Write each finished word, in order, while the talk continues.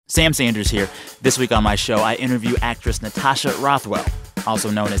Sam Sanders here. This week on my show, I interview actress Natasha Rothwell, also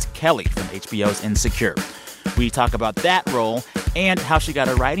known as Kelly from HBO's Insecure. We talk about that role and how she got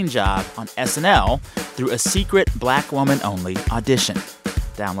a writing job on SNL through a secret Black woman-only audition.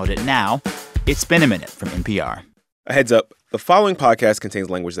 Download it now. It's Been a Minute from NPR. A heads up, the following podcast contains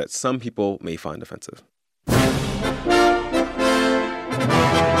language that some people may find offensive.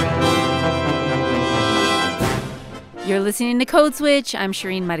 You're listening to Code Switch. I'm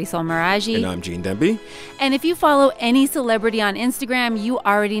Shireen Marisol Meraji. And I'm Gene Demby. And if you follow any celebrity on Instagram, you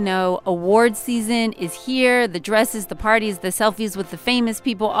already know awards season is here. The dresses, the parties, the selfies with the famous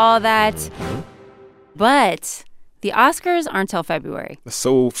people, all that. Mm-hmm. But the Oscars aren't till February.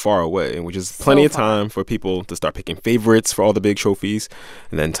 So far away, which is plenty of time for people to start picking favorites for all the big trophies,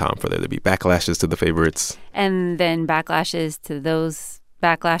 and then time for there to be backlashes to the favorites. And then backlashes to those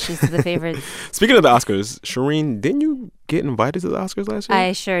backlashes to the favorites. Speaking of the Oscars, Shireen, didn't you get invited to the Oscars last year?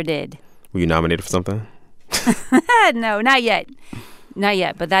 I sure did. Were you nominated for something? No, not yet. Not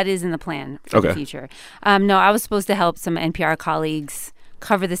yet, but that is in the plan for the future. No, I was supposed to help some NPR colleagues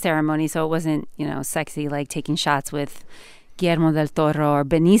cover the ceremony so it wasn't, sexy like taking shots with Guillermo del Toro or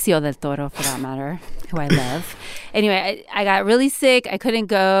Benicio del Toro, for that matter, who I love. Anyway, I got really sick. I couldn't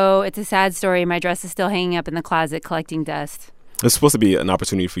go. It's a sad story. My dress is still hanging up in the closet collecting dust. It's supposed to be an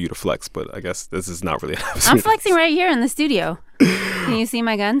opportunity for you to flex, but I guess this is not really an opportunity. I'm flexing right here in the studio. Can you see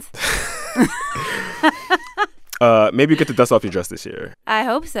my guns? Maybe you get the dust off your dress this year. I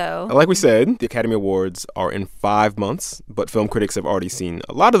hope so. Like we said, the Academy Awards are in 5 months, but film critics have already seen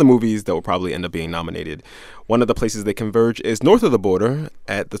a lot of the movies that will probably end up being nominated. One of the places they converge is north of the border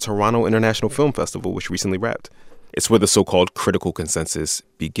at the Toronto International Film Festival, which recently wrapped. It's where the so-called critical consensus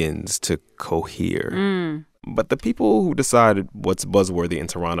begins to cohere. But the people who decide what's buzzworthy in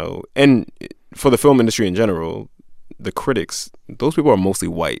Toronto, and for the film industry in general, the critics, those people are mostly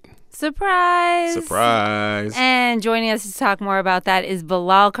white. Surprise! Surprise! And joining us to talk more about that is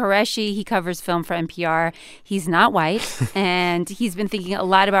Bilal Qureshi. He covers film for NPR. He's not white, and he's been thinking a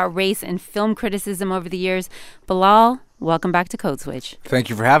lot about race and film criticism over the years. Bilal, welcome back to Code Switch. Thank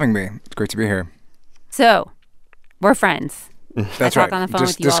you for having me. It's great to be here. So, we're friends. That's I right. talk on the phone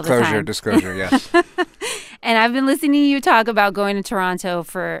with you all the time. Disclosure, yes. And I've been listening to you talk about going to Toronto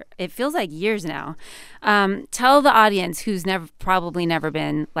for, it feels like years now. Tell the audience who's probably never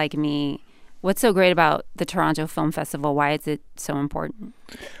been like me, what's so great about the Toronto Film Festival? Why is it so important?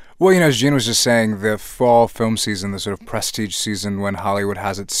 Well, as Gene was just saying, the fall film season, the sort of prestige season when Hollywood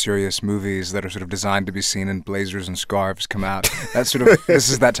has its serious movies that are sort of designed to be seen in blazers and scarves come out. This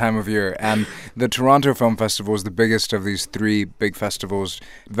is that time of year. And the Toronto Film Festival is the biggest of these 3 big festivals,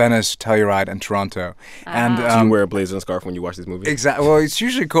 Venice, Telluride, and Toronto. And do you wear a blazer and scarf when you watch these movies? Exactly. Well, it's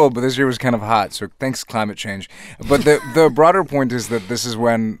usually cold, but this year was kind of hot, so thanks climate change. But the broader point is that this is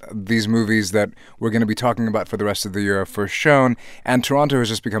when these movies that we're going to be talking about for the rest of the year are first shown, and Toronto has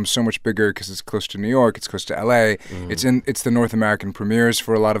just become so much bigger because it's close to New York, it's close to LA. It's the North American premieres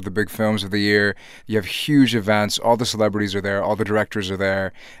for a lot of the big films of the year. You have huge events. All the celebrities are there. All the directors are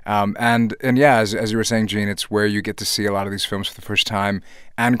there. And yeah, as you were saying, Gene, it's where you get to see a lot of these films for the first time,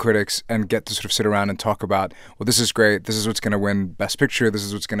 and critics, and get to sort of sit around and talk about, well, this is great. This is what's going to win Best Picture. This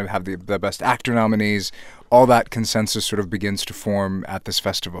is what's going to have the Best Actor nominees. All that consensus sort of begins to form at this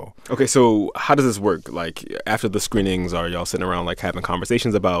festival. Okay, so how does this work? Like, after the screenings, are y'all sitting around, like, having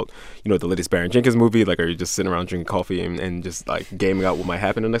conversations about, the latest Barry Jenkins movie? Like, are you just sitting around drinking coffee and just, like, gaming out what might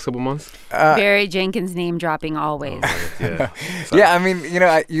happen in the next couple months? Barry Jenkins name dropping always. Yeah. Yeah, I mean,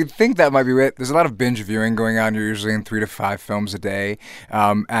 you'd think that might be it. There's a lot of binge viewing going on. You're usually in 3 to 5 films a day.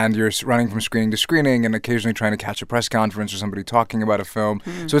 And you're running from screening to screening and occasionally trying to catch a press conference or somebody talking about a film.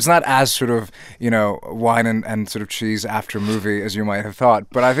 So it's not as sort of, wine and sort of cheese after movie as you might have thought.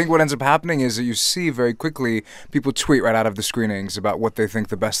 But I think what ends up happening is that you see very quickly people tweet right out of the screenings about what they think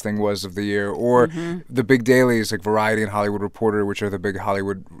the best thing was of the year, or the big dailies like Variety and Hollywood Reporter, which are the big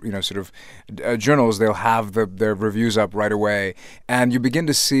Hollywood, sort of journals. They'll have their reviews up right away. And you begin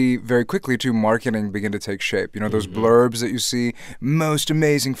to see very quickly, too, marketing begin to take shape. Those blurbs that you see, most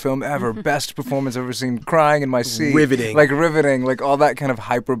amazing film ever, best performance I've ever seen, crying in my seat. Riveting, like all that kind of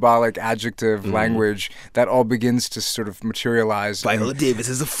hyperbolic adjective language that all begins to sort of materialize. Viola Davis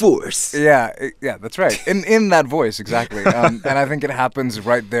is a force. Yeah, that's right. In that voice, exactly. And I think it happens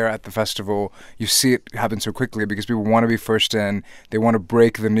right there at the festival. You see it happen so quickly because people want to be first in. They want to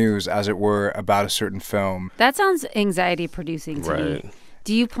break the news, as it were, about a certain film. That sounds anxiety-producing to me.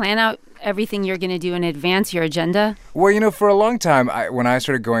 Do you plan out everything you're going to do in advance, your agenda? Well, for a long time, when I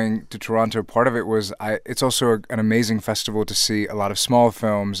started going to Toronto, part of it was it's also an amazing festival to see a lot of small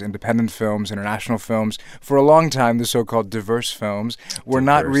films, independent films, international films. For a long time, the so-called diverse films were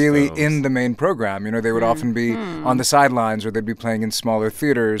not really in the main program. They would often be on the sidelines, or they'd be playing in smaller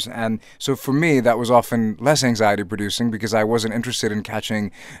theaters. And so for me, that was often less anxiety-producing because I wasn't interested in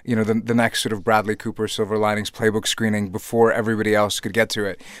catching, the next sort of Bradley Cooper Silver Linings Playbook screening before everybody else could get to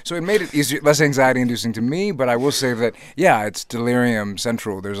it. So it made it easier, less anxiety-inducing to me, but I will say that, it's delirium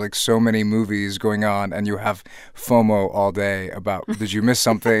central. There's like so many movies going on, and you have FOMO all day about, did you miss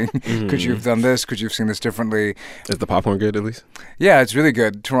something? Could you have done this? Could you have seen this differently? Is the popcorn good, at least? Yeah, it's really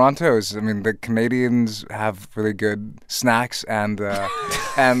good. The Canadians have really good snacks, and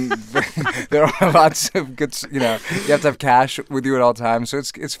and there are lots of good, you have to have cash with you at all times, so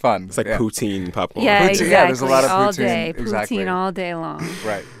it's fun. It's like poutine popcorn. Yeah, poutine, exactly. Yeah, there's a lot of all poutine. Day. Exactly. Poutine all day long.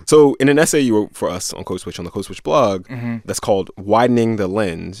 Right. So in an essay you wrote for us on Code Switch, on the Code Switch blog, that's called Widening the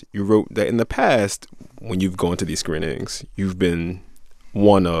Lens, you wrote that in the past, when you've gone to these screenings, you've been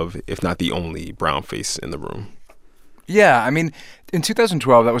one of, if not the only, brown face in the room. Yeah, in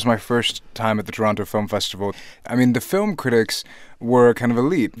 2012, that was my first time at the Toronto Film Festival. The film critics were kind of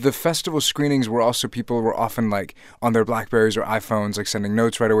elite. The festival screenings were also, people were often like on their Blackberries or iPhones, like sending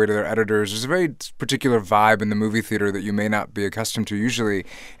notes right away to their editors. There's a very particular vibe in the movie theater that you may not be accustomed to usually.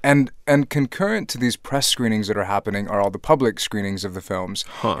 And concurrent to these press screenings that are happening are all the public screenings of the films.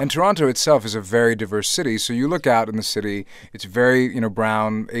 And Toronto itself is a very diverse city. So you look out in the city, it's very,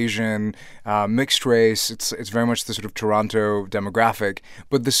 brown, Asian, mixed race. It's very much the sort of Toronto demographic.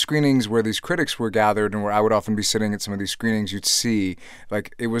 But the screenings where these critics were gathered and where I would often be sitting at some of these screenings, you'd see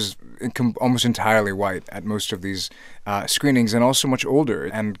like it was almost entirely white at most of these screenings, and also much older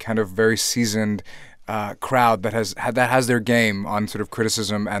and kind of very seasoned crowd that has their game on sort of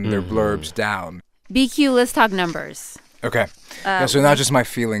criticism and their blurbs down. BQ, let's talk numbers. Okay. So not just my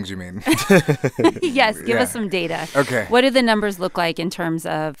feelings, you mean? Yes, give us some data. Okay. What do the numbers look like in terms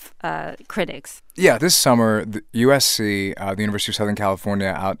of critics? Yeah, this summer, the USC, the University of Southern California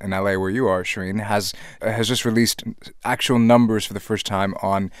out in LA where you are, Shireen, has just released actual numbers for the first time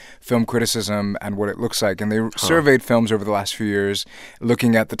on film criticism and what it looks like. And they surveyed films over the last few years,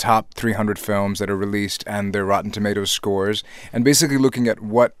 looking at the top 300 films that are released and their Rotten Tomatoes scores, and basically looking at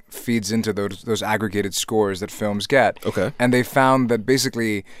what feeds into those aggregated scores that films get. Okay. And they found that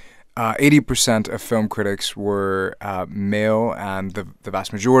basically 80% of film critics were male, and the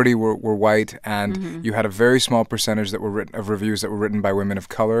vast majority were white, and you had a very small percentage that were of reviews that were written by women of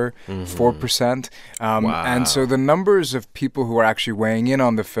color, 4%. Wow. And so the numbers of people who are actually weighing in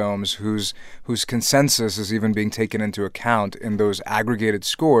on the films, whose consensus is even being taken into account in those aggregated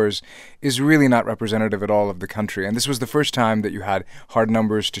scores, is really not representative at all of the country. And this was the first time that you had hard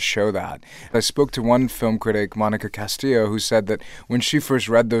numbers to show that. I spoke to one film critic, Monica Castillo, who said that when she first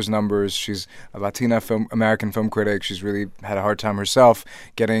read those numbers, she's a Latina American film critic. She's really had a hard time herself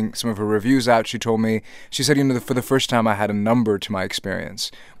getting some of her reviews out. She told me, she said, for the first time I had a number to my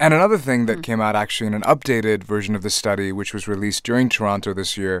experience. And another thing that came out actually in an updated version of the study, which was released during Toronto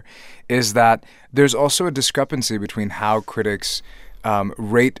this year, is that there's also a discrepancy between how critics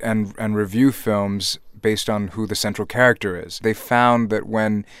rate and review films based on who the central character is. They found that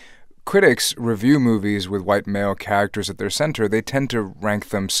when critics review movies with white male characters at their center, they tend to rank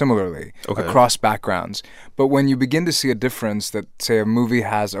them similarly across backgrounds. But when you begin to see a difference that, say, a movie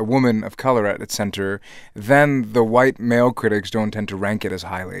has a woman of color at its center, then the white male critics don't tend to rank it as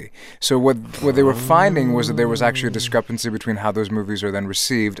highly. So what they were finding was that there was actually a discrepancy between how those movies are then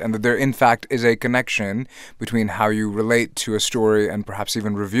received, and that there, in fact, is a connection between how you relate to a story and perhaps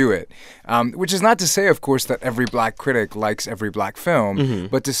even review it. Which is not to say, of course, that every black critic likes every black film,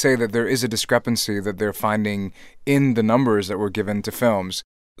 but to say that there is a discrepancy that they're finding in the numbers that were given to films.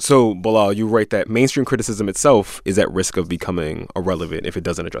 So, Bilal, you write that mainstream criticism itself is at risk of becoming irrelevant if it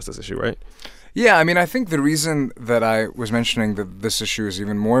doesn't address this issue, right? Yeah, I think the reason that I was mentioning that this issue is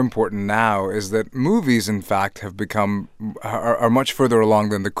even more important now is that movies, in fact, have are much further along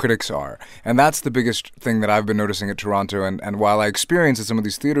than the critics are. And that's the biggest thing that I've been noticing at Toronto. And while I experience that some of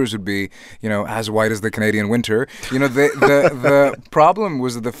these theaters would be, as white as the Canadian winter, the problem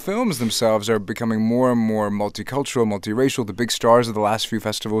was that the films themselves are becoming more and more multicultural, multiracial. The big stars of the last few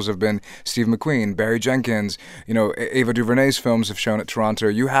festivals have been Steve McQueen, Barry Jenkins, Ava DuVernay's films have shown at Toronto.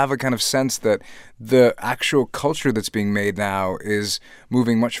 You have a kind of sense that the actual culture that's being made now is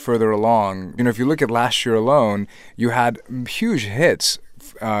moving much further along. If you look at last year alone, you had huge hits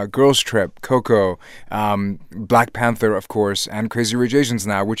Girls Trip, Coco, Black Panther, of course, and Crazy Rich Asians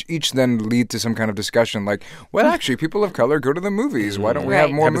now, which each then lead to some kind of discussion like, well, actually, people of color go to the movies. Why don't we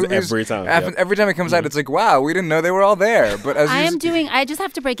have more movies? Every time. Every time it comes out, it's like, wow, we didn't know they were all there. But as I just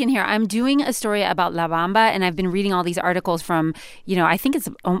have to break in here. I'm doing a story about La Bamba, and I've been reading all these articles from, I think it's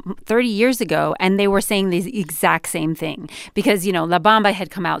 30 years ago, and they were saying the exact same thing. Because, La Bamba had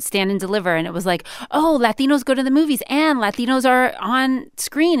come out, Stand and Deliver, and it was like, oh, Latinos go to the movies, and Latinos are on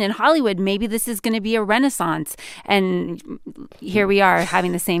screen in Hollywood. Maybe this is going to be a renaissance. And here we are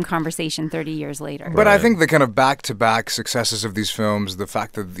having the same conversation 30 years later. But I think the kind of back-to-back successes of these films, the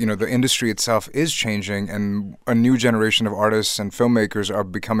fact that, the industry itself is changing and a new generation of artists and filmmakers are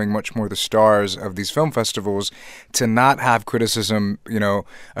becoming much more the stars of these film festivals, to not have criticism,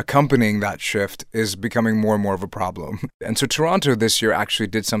 accompanying that shift is becoming more and more of a problem. And so Toronto this year actually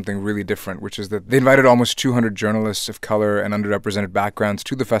did something really different, which is that they invited almost 200 journalists of color and underrepresented backgrounds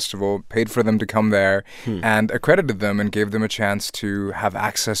to the festival, paid for them to come there, and accredited them and gave them a chance to have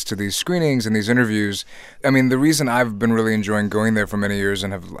access to these screenings and these interviews. I mean, the reason I've been really enjoying going there for many years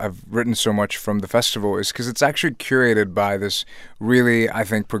and have written so much from the festival is because it's actually curated by this really, I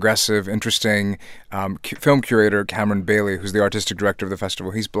think, progressive, interesting film curator, Cameron Bailey, who's the artistic director of the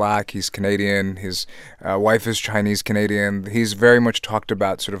festival. He's Black, he's Canadian, his wife is Chinese-Canadian. He's very much talked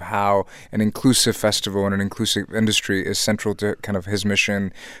about sort of how an inclusive festival and an inclusive industry is central to kind of his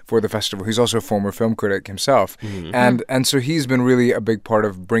mission for the festival. He's also a former film critic himself. And so he's been really a big part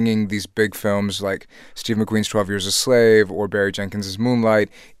of bringing these big films like Steve McQueen's 12 Years a Slave or Barry Jenkins' Moonlight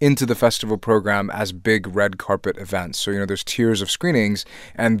into the festival program as big red carpet events. So, there's tiers of screenings,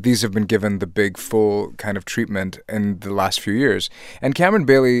 and these have been given the big full kind of treatment in the last few years. And Cameron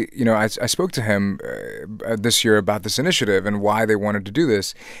Bailey, I spoke to him this year about this initiative and why they wanted to do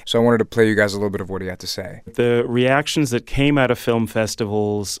this. So I wanted to play you guys a little bit of what he had to say. The reactions that came out of film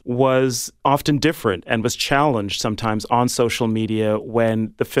festivals was often different and was challenged sometimes on social media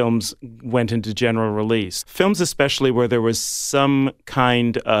when the films went into general release. Films especially where there was some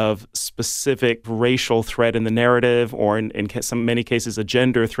kind of specific racial thread in the narrative, or in many cases a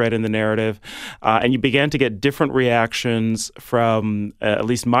gender thread in the narrative, and you began to get different reactions from at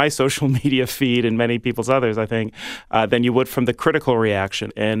least my social media feed and many people's others, I think, than you would from the critical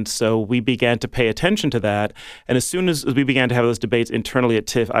reaction. And so we began to pay attention to that. And as soon as we began to have those debates internally at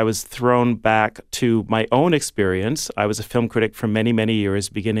TIFF, I was thrown back to my own experience. I was a film critic for many, many years,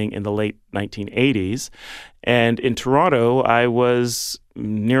 beginning in the late 1980s. And in Toronto, I was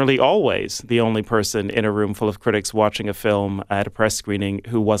nearly always the only person in a room full of critics watching a film at a press screening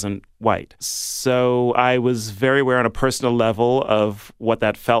who wasn't white. So I was very aware on a personal level of what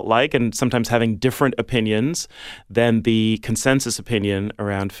that felt like, and sometimes having different opinions than the consensus opinion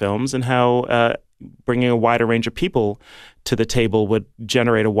around films, and how bringing a wider range of people to the table would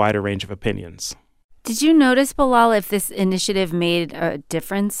generate a wider range of opinions. Did you notice, Bilal, if this initiative made a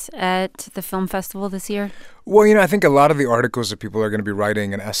difference at the film festival this year? Well, I think a lot of the articles that people are going to be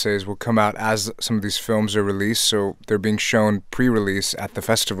writing and essays will come out as some of these films are released, so they're being shown pre-release at the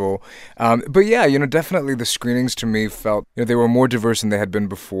festival. But yeah, definitely the screenings to me felt they were more diverse than they had been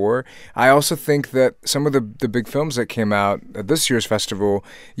before. I also think that some of the big films that came out at this year's festival,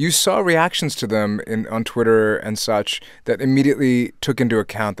 you saw reactions to them on Twitter and such that immediately took into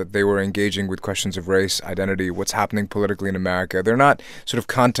account that they were engaging with questions of race, identity, what's happening politically in America. They're not sort of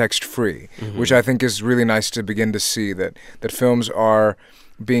context-free, which I think is really nice to begin to see that films are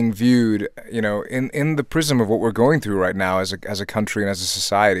being viewed, in the prism of what we're going through right now as a country and as a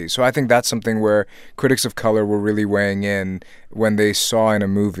society. So I think that's something where critics of color were really weighing in when they saw in a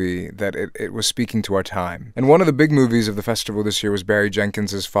movie that it was speaking to our time. And one of the big movies of the festival this year was Barry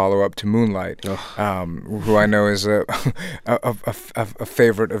Jenkins' follow-up to Moonlight, who I know is a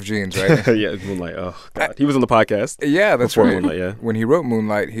favorite of Gene's, right? Yeah, Moonlight. Oh, God. He was on the podcast. Yeah, that's right. Moonlight, yeah. When he wrote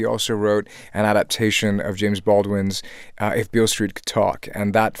Moonlight, he also wrote an adaptation of James Baldwin's If Beale Street Could Talk,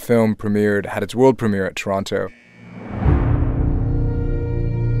 and that film had its world premiere at Toronto.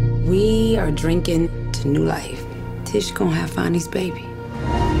 We are drinking to new life. Tish gonna have Fonny's baby.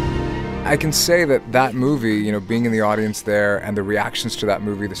 I can say that movie, being in the audience there and the reactions to that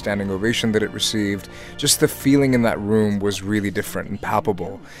movie, the standing ovation that it received, just the feeling in that room was really different and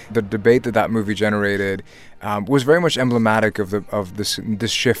palpable. The debate that movie generated was very much emblematic of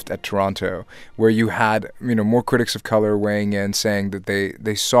this shift at Toronto, where you had more critics of color weighing in, saying that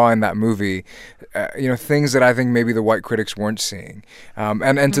they saw in that movie things that I think maybe the white critics weren't seeing.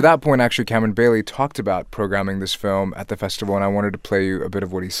 And to that point, actually, Cameron Bailey talked about programming this film at the festival, and I wanted to play you a bit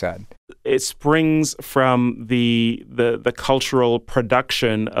of what he said. it springs from the cultural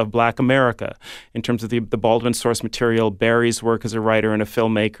production of Black America in terms of the Baldwin source material, Barry's work as a writer and a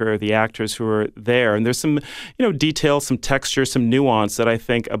filmmaker, the actors who are there. And there's some, detail, some texture, some nuance that I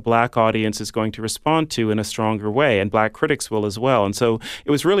think a Black audience is going to respond to in a stronger way, and Black critics will as well. And so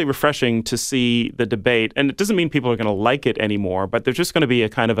it was really refreshing to see the debate. And it doesn't mean people are going to like it anymore, but there's just going to be a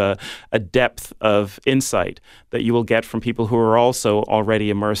kind of a depth of insight that you will get from people who are also already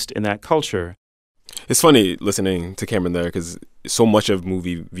immersed in that culture. It's funny listening to Cameron there because so much of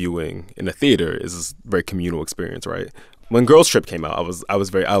movie viewing in a theater is a very communal experience, right? When Girls Trip came out, I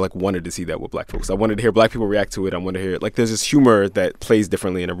wanted to see that with Black folks. I wanted to hear Black people react to it. I wanted to hear it. Like, there's this humor that plays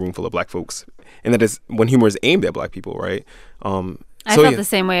differently in a room full of Black folks, and that is when humor is aimed at Black people, right? I felt the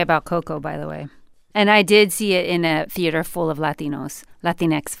same way about Coco, by the way. And I did see it in a theater full of Latinx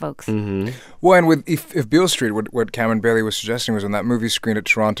folks. Mm-hmm. Well, and if Beale Street, what Cameron Bailey was suggesting was when that movie screened at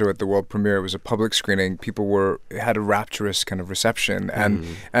Toronto at the world premiere, it was a public screening. People had a rapturous kind of reception, and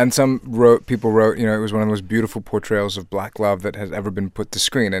people wrote, it was one of the most beautiful portrayals of Black love that has ever been put to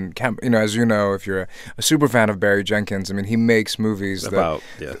screen. And as you know, if you're a super fan of Barry Jenkins, I mean, he makes movies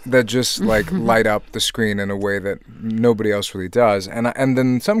that just like light up the screen in a way that nobody else really does. And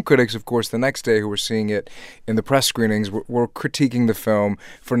then some critics, of course, the next day who were seeing it in the press screenings were critiquing the film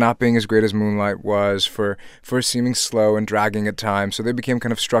for not being as great as Moonlight was, for seeming slow and dragging at times. So they became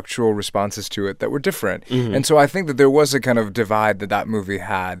kind of structural responses to it that were different. Mm-hmm. And so I think that there was a kind of divide that movie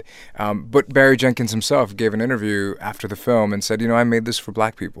had. But Barry Jenkins himself gave an interview after the film and said, I made this for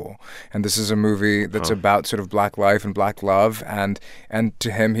Black people. And this is a movie that's about sort of Black life and Black love. And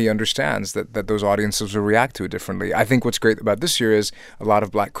to him, he understands that those audiences will react to it differently. I think what's great about this year is a lot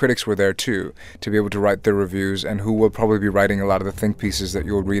of Black critics were there too, to be able to write their reviews, and who will probably be writing a lot of the think pieces that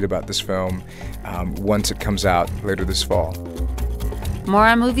you'll read about this film once it comes out later this fall. More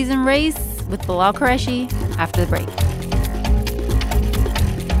on Movies and Race with Bilal Qureshi after the break.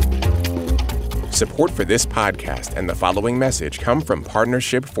 Support for this podcast and the following message come from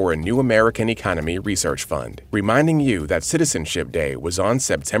Partnership for a New American Economy Research Fund, reminding you that Citizenship Day was on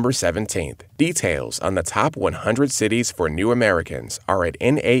September 17th. Details on the top 100 cities for new Americans are at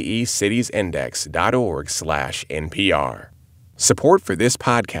naecitiesindex.org/NPR. Support for this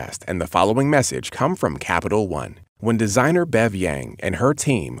podcast and the following message come from Capital One. When designer Bev Yang and her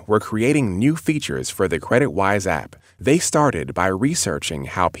team were creating new features for the CreditWise app, they started by researching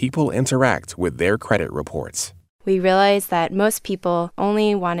how people interact with their credit reports. We realized that most people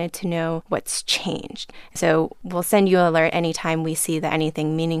only wanted to know what's changed. So we'll send you an alert anytime we see that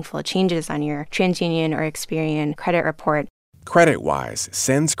anything meaningful changes on your TransUnion or Experian credit report. CreditWise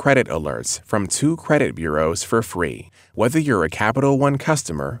sends credit alerts from 2 credit bureaus for free. Whether you're a Capital One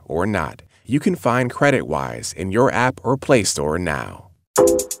customer or not, you can find CreditWise in your app or Play Store now.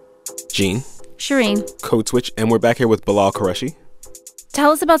 Gene. Shireen. Code Switch, and we're back here with Bilal Qureshi. Tell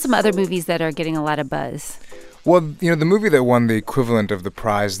us about some other movies that are getting a lot of buzz. Well, the movie that won the equivalent of the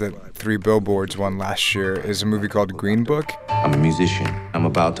prize that 3 Billboards won last year is a movie called Green Book. I'm a musician. I'm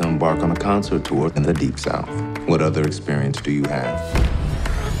about to embark on a concert tour in the Deep South. What other experience do you have?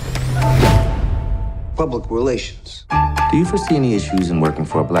 Public relations. Do you foresee any issues in working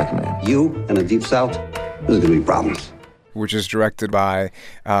for a Black man? You in the Deep South, there's going to be problems. Which is directed by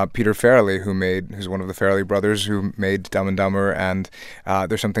Peter Farrelly, who's one of the Farrelly brothers, who made Dumb and Dumber and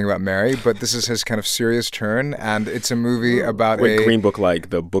There's Something About Mary. But this is his kind of serious turn, and it's a movie about Green Book, like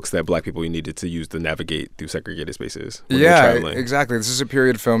the books that Black people needed to use to navigate through segregated spaces. Yeah, exactly. This is a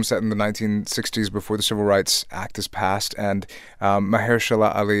period film set in the 1960s before the Civil Rights Act is passed, and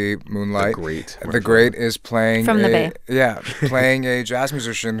Mahershala Ali, Moonlight, the great is playing from the Bay. Yeah, playing a jazz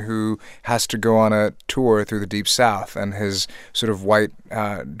musician who has to go on a tour through the Deep South, and his sort of white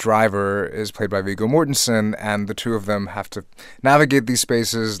driver is played by Viggo Mortensen, and the two of them have to navigate these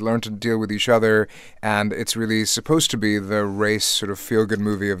spaces, learn to deal with each other, and it's really supposed to be the race sort of feel-good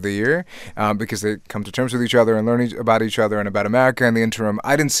movie of the year because they come to terms with each other and learn about each other and about America in the interim.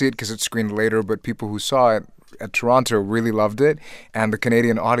 I didn't see it because it screened later, but people who saw it at Toronto really loved it, and the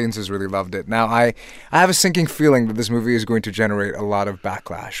Canadian audiences really loved it. Now, I have a sinking feeling that this movie is going to generate a lot of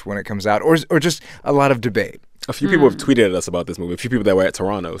backlash when it comes out, or just a lot of debate. A few people have tweeted at us about this movie. A few people that were at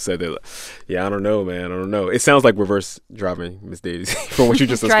Toronto said that, I don't know, man. I don't know. It sounds like reverse driving Miss Daisy from what you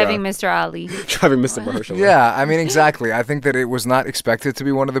just described. Driving Mr. Ali. Driving Mr. Mahershala. Yeah, I mean, exactly. I think that it was not expected to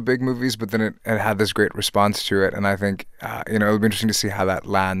be one of the big movies, but then it had this great response to it. And I think, it'll be interesting to see how that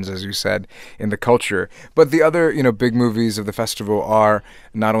lands, as you said, in the culture. But the other, big movies of the festival are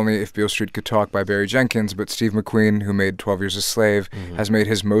not only If Beale Street Could Talk by Barry Jenkins, but Steve McQueen, who made 12 Years a Slave, has made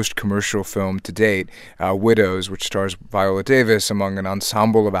his most commercial film to date, Widows, Shadows, which stars Viola Davis among an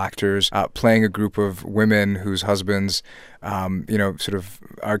ensemble of actors playing a group of women whose husbands, sort of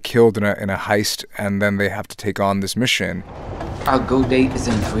are killed in a heist, and then they have to take on this mission. Our go date is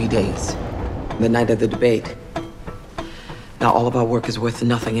in 3 days, the night of the debate. Now, all of our work is worth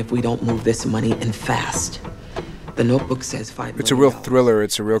nothing if we don't move this money and fast. The Notebook says $5 million. It's a real thriller.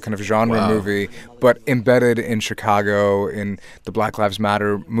 It's a real kind of genre movie, but embedded in Chicago, in the Black Lives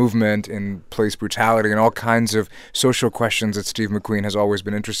Matter movement, in police brutality, and all kinds of social questions that Steve McQueen has always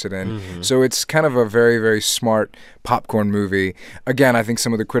been interested in. Mm-hmm. So it's kind of a very, very smart popcorn movie. Again, I think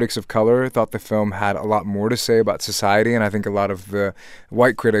some of the critics of color thought the film had a lot more to say about society, and I think a lot of the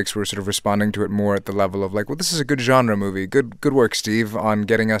white critics were sort of responding to it more at the level of like, well, this is a good genre movie. Good work, Steve, on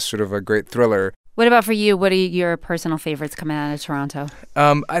getting us sort of a great thriller. What about for you? What are your personal favorites coming out of Toronto?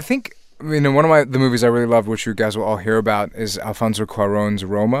 I think, one of the movies I really loved, which you guys will all hear about, is Alfonso Cuarón's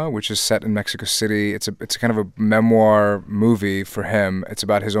Roma, which is set in Mexico City. It's kind of a memoir movie for him. It's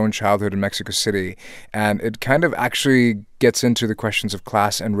about his own childhood in Mexico City, and it kind of actually gets into the questions of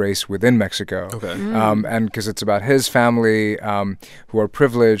class and race within Mexico. Okay. And because it's about his family, who are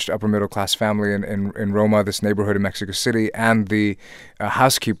privileged, upper middle class family in Roma, this neighborhood in Mexico City, and the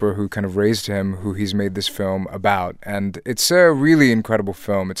housekeeper who kind of raised him, who he's made this film about. And it's a really incredible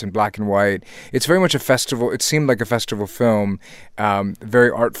film. It's in black and white. It's very much a festival. It seemed like a festival film, very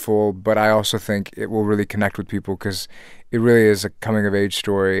artful, but I also think it will really connect with people because it really is a coming-of-age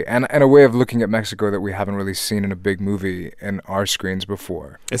story and a way of looking at Mexico that we haven't really seen in a big movie in our screens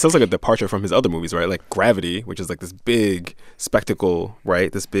before. It sounds like a departure from his other movies, right? Like Gravity, which is like this big spectacle, right?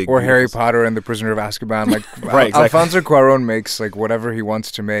 This big... Or Harry Potter and the Prisoner of Azkaban. Like right, exactly. Alfonso Cuarón makes like whatever he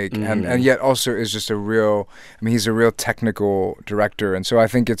wants to make, and yet also is just a real... he's a real technical director, and so I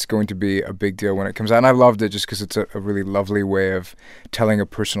think it's going to be a big deal when it comes out. And I loved it just because it's a really lovely way of telling a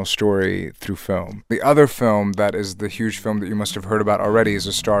personal story through film. The other film that is the huge film that you must have heard about already is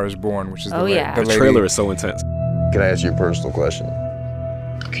A Star Is Born, which is the trailer is so intense. Can I ask you a personal question?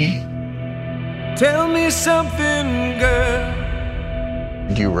 Okay. Tell me something,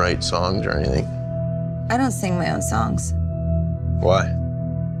 girl. Do you write songs or anything? I don't sing my own songs. Why?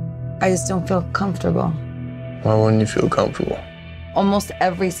 I just don't feel comfortable. Why wouldn't you feel comfortable? Almost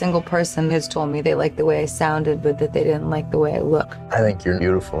every single person has told me they liked the way I sounded, but that they didn't like the way I look. I think you're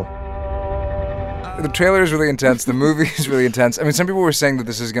beautiful. The trailer is really intense. The movie is really intense. I mean, some people were saying that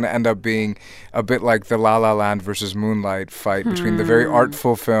this is going to end up being a bit like the La La Land versus Moonlight fight between the very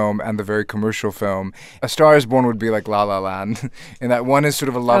artful film and the very commercial film. A Star Is Born would be like La La Land, in that one is sort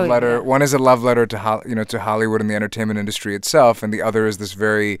of a love letter. Yeah. One is a love letter to Hollywood and the entertainment industry itself, and the other is this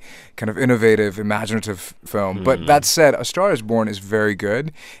very kind of innovative, imaginative film. But that said, A Star Is Born is very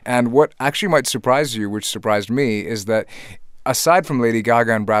good. And what actually might surprise you, which surprised me, is that aside from Lady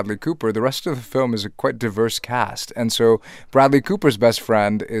Gaga and Bradley Cooper, the rest of the film is a quite diverse cast. And so Bradley Cooper's best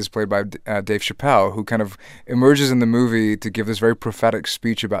friend is played by Dave Chappelle, who kind of emerges in the movie to give this very prophetic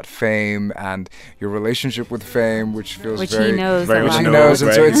speech about fame and your relationship with fame, which feels which very... he knows which he knows.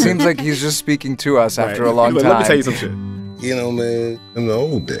 And so it seems like he's just speaking to us after a long time. Let me tell you some shit. You know, man, in the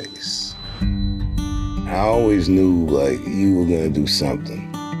old days, I always knew, like, you were going to do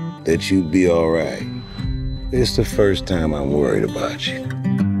something, that you'd be all right. It's the first time I'm worried about you.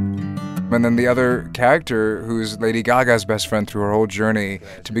 And then the other character, who's Lady Gaga's best friend through her whole journey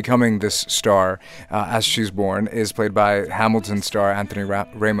to becoming this star, as she's born, is played by Hamilton star Anthony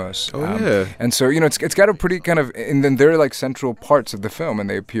Ramos. And so, it's got a pretty kind of, and then they're like central parts of the film, and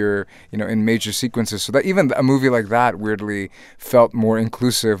they appear, in major sequences. So that even a movie like that weirdly felt more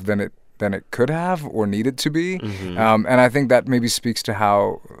inclusive than it could have or needed to be. And I think that maybe speaks to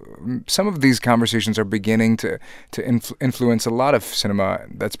how some of these conversations are beginning to influence a lot of cinema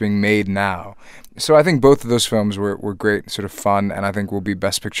that's being made now. So I think both of those films were great, sort of fun, and I think will be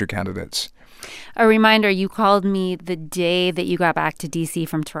Best Picture candidates. A reminder, you called me the day that you got back to D.C.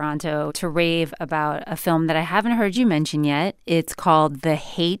 from Toronto to rave about a film that I haven't heard you mention yet. It's called The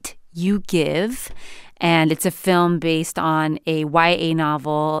Hate U Give. And it's a film based on a YA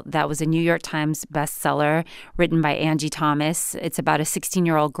novel that was a New York Times bestseller written by Angie Thomas. It's about a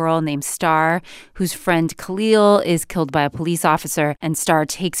 16-year-old girl named Star, whose friend Khalil is killed by a police officer, and Star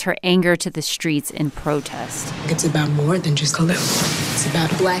takes her anger to the streets in protest. It's about more than just Khalil. It's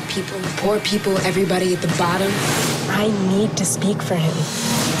about black people, poor people, everybody at the bottom. I need to speak for him.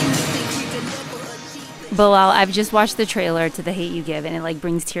 Bilal, I've just watched the trailer to The Hate U Give, and it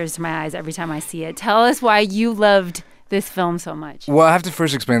brings tears to my eyes every time I see it. Tell us why you loved this film so much? Well, I have to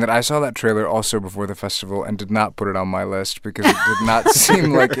first explain that I saw that trailer also before the festival and did not put it on my list because it did not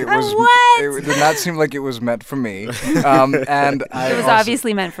seem like it was. It did not seem like it was meant for me. And it was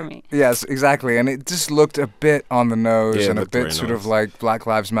obviously meant for me. Yes, exactly. And it just looked a bit on the nose and a bit sort of like Black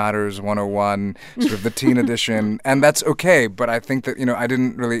Lives Matters 101, sort of the teen edition. And that's okay, but I think that,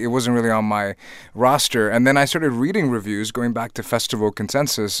 it wasn't really on my roster. And then I started reading reviews, going back to festival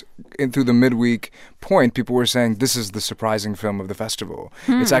consensus, through the midweek point, people were saying this is the surprising film of the festival.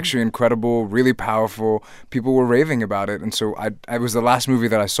 It's actually incredible, really powerful. People were raving about it. And so I was the last movie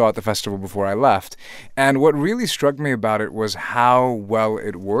that I saw at the festival before I left. And what really struck me about it was how well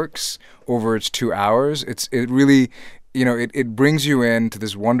it works over its 2 hours. It really... it brings you into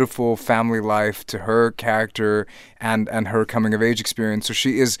this wonderful family life, to her character and her coming of age experience. So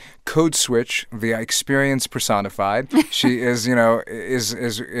she is Code Switch, the experience personified. She is,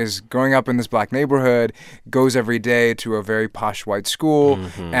 is growing up in this black neighborhood, goes every day to a very posh white school,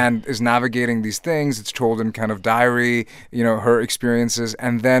 and is navigating these things. It's told in kind of diary, her experiences,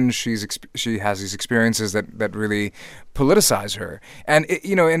 and then she has these experiences that really politicize her. And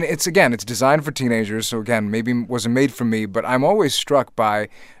it's designed for teenagers. So again, maybe wasn't made for me, but I'm always struck by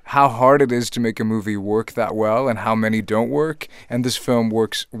how hard it is to make a movie work that well and how many don't work. And this film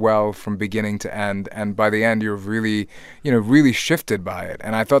works well from beginning to end. And by the end, you're really, really shifted by it.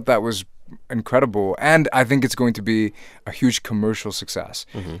 And I thought that was incredible, and I think it's going to be a huge commercial success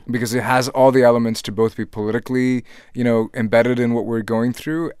because it has all the elements to both be politically, embedded in what we're going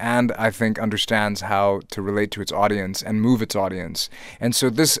through, and I think understands how to relate to its audience and move its audience. And so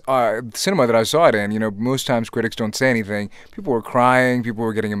this cinema that I saw it in, most times critics don't say anything. People were crying, people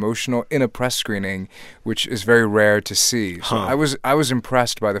were getting emotional in a press screening, which is very rare to see. So I was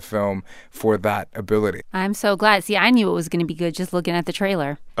impressed by the film for that ability. I'm so glad. See, I knew it was going to be good just looking at the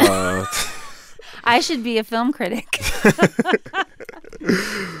trailer. I should be a film critic. He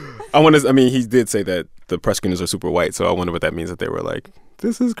did say that the press screeners are super white, so I wonder what that means, that they were like,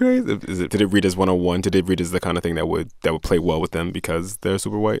 this is crazy. Did it read as 101? Did it read as the kind of thing that would play well with them because they're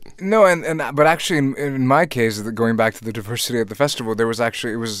super white? No, but actually in my case, going back to the diversity at the festival, there was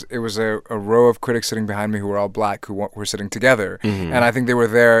actually it was a row of critics sitting behind me who were all black, who were sitting together, and I think they were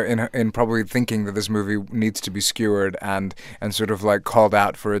there in probably thinking that this movie needs to be skewered and sort of like called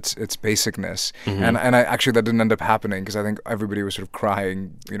out for its basicness, and that didn't end up happening because I think everybody was sort of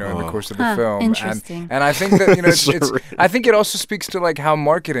crying, in the course of the film. Interesting. And I think that I think it also speaks to like how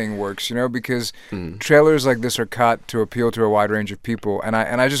marketing works, because trailers like this are cut to appeal to a wide range of people, and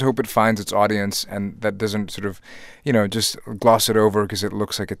I just hope it finds its audience and that doesn't sort of just gloss it over because it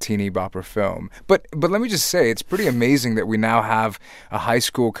looks like a teeny bopper film. But let me just say, it's pretty amazing that we now have a high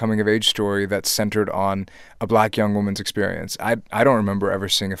school coming of age story that's centered on a black young woman's experience. I don't remember ever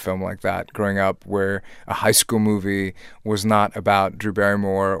seeing a film like that growing up where a high school movie was not about Drew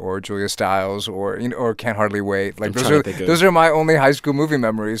Barrymore or Julia Stiles or Can't Hardly Wait. Like those are my only high school movie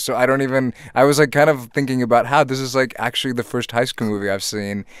memories. So I was like kind of thinking about how this is like actually the first high school movie I've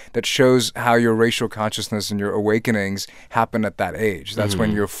seen that shows how your racial consciousness and your awakenings happen at that age. That's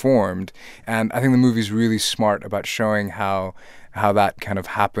when you're formed. And I think the movie's really smart about showing how that kind of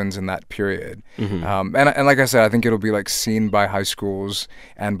happens in that period. And like I said, I think it'll be like seen by high schools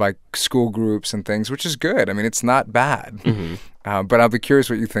and by school groups and things, which is good. I mean, it's not bad. But I'll be curious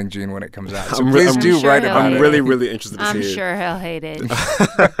what you think, Gene, when it comes out. So please do write about it. I'm really, really interested to see it. I'm sure he'll hate it.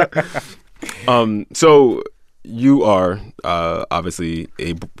 So you are obviously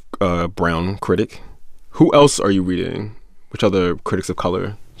a brown critic. Who else are you reading? Which other critics of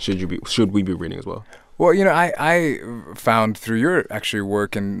color should we be reading as well? Well, I found through your actually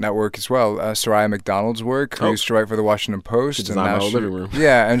work and network as well, Soraya McDonald's work, who used to write for the Washington Post. She designed my whole living room.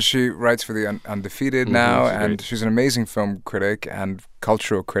 Yeah, and she writes for the Undefeated now, and she's an amazing film critic and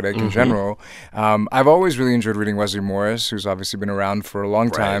cultural critic in general. I've always really enjoyed reading Wesley Morris, who's obviously been around for a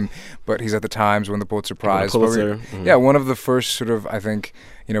long time, but he's at the Times won the Pulitzer Prize. Yeah, one of the first sort of, I think,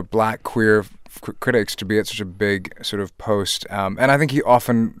 black queer critics to be at such a big sort of post. And I think he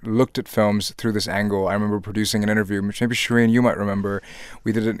often looked at films through this angle. I remember producing an interview, which maybe Shireen, you might remember.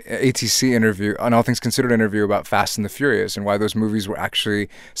 We did an ATC interview, an All Things Considered interview about Fast and the Furious and why those movies were actually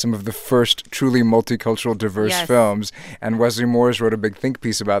some of the first truly multicultural, diverse films. And Wesley Morris wrote a big think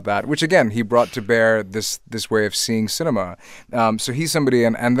piece about that, which again, he brought to bear this way of seeing cinema. So he's somebody,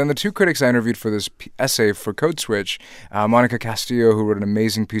 and then the two critics I interviewed for this essay for Code Switch, Monica Castillo, who wrote an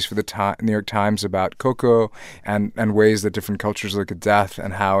amazing piece for the New York Times about Coco and ways that different cultures look at death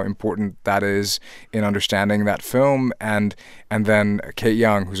and how important that is in understanding that film, and then Kate Kate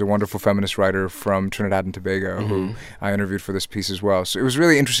Young, who's a wonderful feminist writer from Trinidad and Tobago, who I interviewed for this piece as well. So it was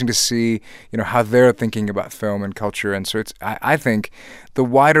really interesting to see, how they're thinking about film and culture. And so it's, I think, the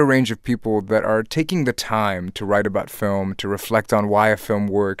wider range of people that are taking the time to write about film, to reflect on why a film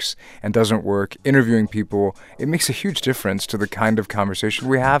works and doesn't work, interviewing people, it makes a huge difference to the kind of conversation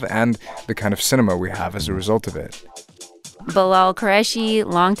we have and the kind of cinema we have as a result of it. Bilal Qureshi,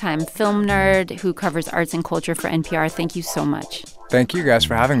 longtime film nerd who covers arts and culture for NPR. Thank you so much. Thank you guys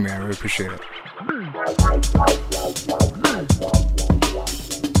for having me. I really appreciate it.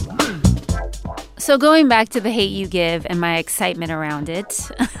 So going back to The Hate U Give and my excitement around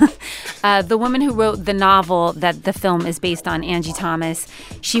it, the woman who wrote the novel that the film is based on, Angie Thomas,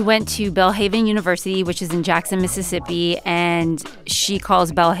 she went to Belhaven University, which is in Jackson, Mississippi, and she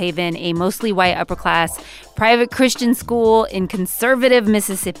calls Belhaven a mostly white upper-class private Christian school in conservative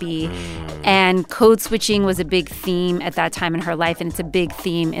Mississippi. And code switching was a big theme at that time in her life, and it's a big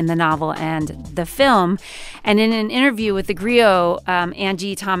theme in the novel and the film. And in an interview with The Griot,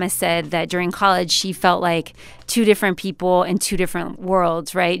 Angie Thomas said that during college she felt like two different people in two different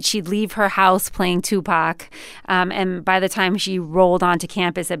worlds, right? She'd leave her house playing Tupac, and by the time she rolled onto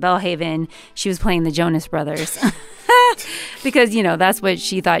campus at Belhaven, she was playing the Jonas Brothers. Because, that's what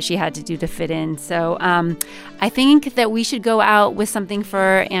she thought she had to do to fit in. So I think that we should go out with something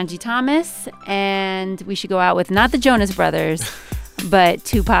for Angie Thomas, and we should go out with not the Jonas Brothers, but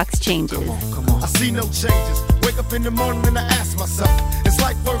Tupac's Changes. Come on. I see no changes. Wake up in the morning and I ask myself, is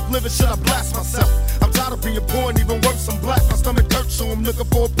life worth living? Should I blast myself? I'm tired of being poor and even worse, I'm black. My stomach hurts, so I'm looking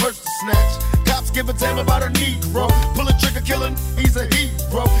for a purse to snatch. Cops give a damn about a Negro. Pull a trigger, killing, he's a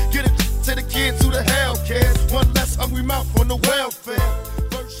hero. Get it to the kids who the hell cares. One less hungry mouth on the welfare.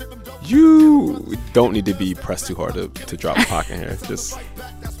 You don't need to be pressed too hard to drop Pac in here. Just,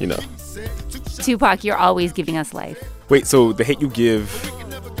 Tupac, you're always giving us life. Wait, so The Hate U Give,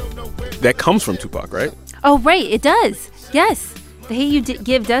 that comes from Tupac, right? Oh, right, it does. Yes. The Hate U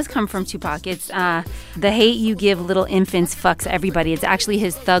Give does come from Tupac. It's The Hate U Give Little Infants Fucks Everybody. It's actually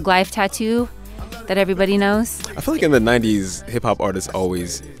his Thug Life tattoo that everybody knows. I feel like in the 90s, hip-hop artists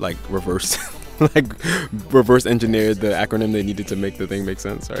always, reverse engineered the acronym they needed to make the thing make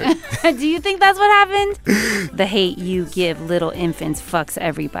sense, right? Do you think that's what happened? The Hate U Give Little Infants Fucks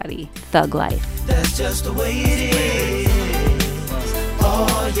Everybody. Thug Life. That's just the way it is.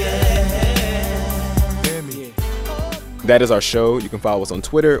 Oh, yeah. That is our show. You can follow us on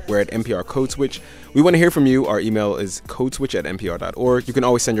Twitter. We're at NPR Code Switch. We want to hear from you. Our email is codeswitch@npr.org. You can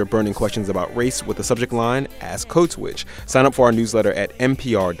always send your burning questions about race with the subject line, Ask Code Switch. Sign up for our newsletter at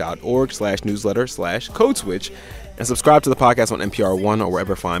npr.org/newsletter/codeswitch. And subscribe to the podcast on NPR One or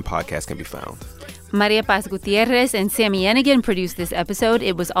wherever fine podcasts can be found. Maria Paz Gutierrez and Sammy Yenigan produced this episode.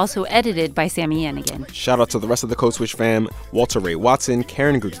 It was also edited by Sammy Yenigan. Shout out to the rest of the Code Switch fam: Walter Ray Watson,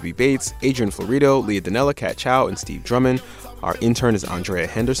 Karen Grigsby Bates, Adrian Florido, Leah Danella, Kat Chow, and Steve Drummond. Our intern is Andrea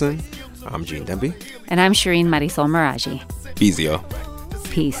Henderson. I'm Gene Demby. And I'm Shireen Marisol Meraji. Be easy, yo.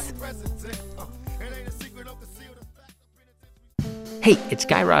 Peace. Hey, it's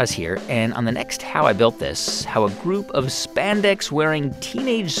Guy Raz here, and on the next How I Built This, how a group of spandex-wearing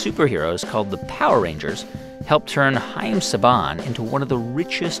teenage superheroes called the Power Rangers helped turn Haim Saban into one of the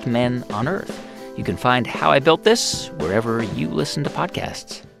richest men on Earth. You can find How I Built This wherever you listen to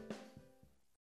podcasts.